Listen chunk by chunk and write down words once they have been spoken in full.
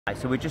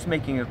So we're just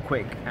making a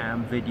quick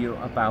video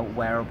about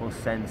wearable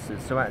sensors.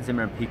 So at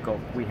Zimmer &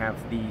 Peacock we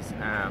have these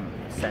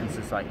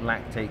sensors like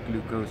lactate,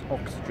 glucose,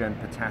 oxygen,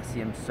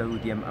 potassium,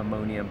 sodium,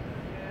 ammonium.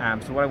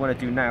 So what I want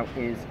to do now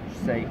is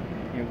say,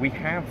 we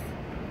have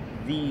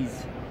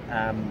these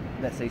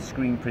let's say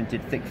screen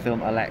printed thick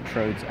film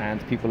electrodes,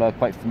 and people are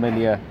quite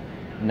familiar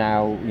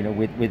now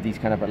with these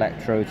kind of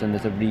electrodes, and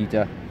there's a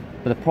reader,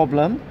 but the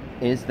problem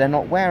is they're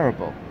not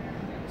wearable.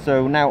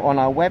 So now on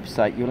our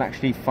website you'll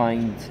actually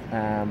find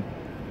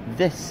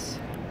this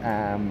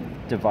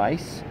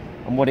device,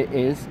 and what it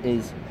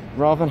is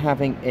rather than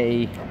having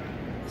a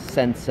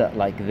sensor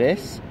like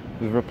this,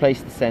 we've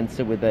replaced the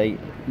sensor with a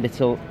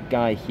little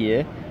guy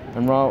here,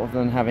 and rather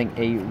than having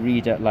a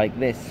reader like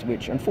this,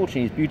 which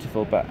unfortunately is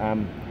beautiful but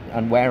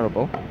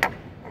unwearable,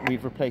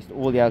 we've replaced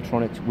all the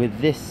electronics with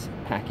this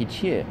package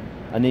here.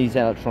 And these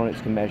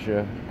electronics can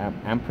measure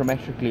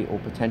amperometrically or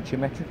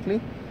potentiometrically,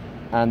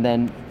 and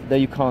then though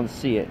you can't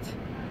see it,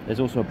 there's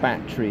also a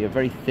battery, a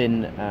very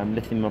thin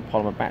lithium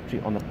polymer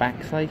battery on the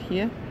back side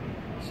here,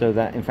 so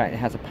that in fact it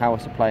has a power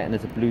supply and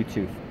there's a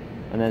Bluetooth.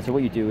 And then so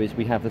what you do is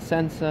we have the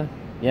sensor,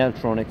 the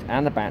electronics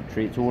and the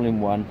battery, it's all in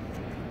one.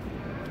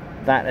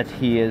 That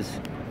adheres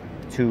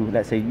to,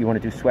 let's say you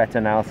want to do sweat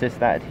analysis,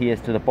 that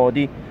adheres to the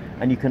body,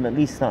 and you can at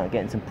least start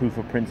getting some proof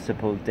of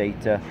principle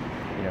data,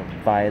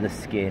 via the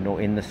skin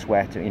or in the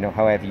sweat,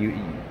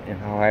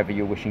 however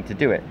you're wishing to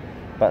do it.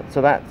 But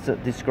so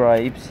that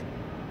describes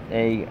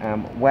a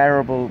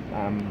wearable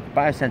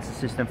biosensor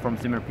system from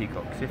Zimmer &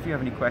 Peacock. So if you have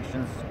any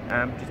questions,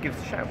 just give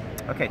us a shout.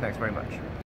 Okay, thanks very much.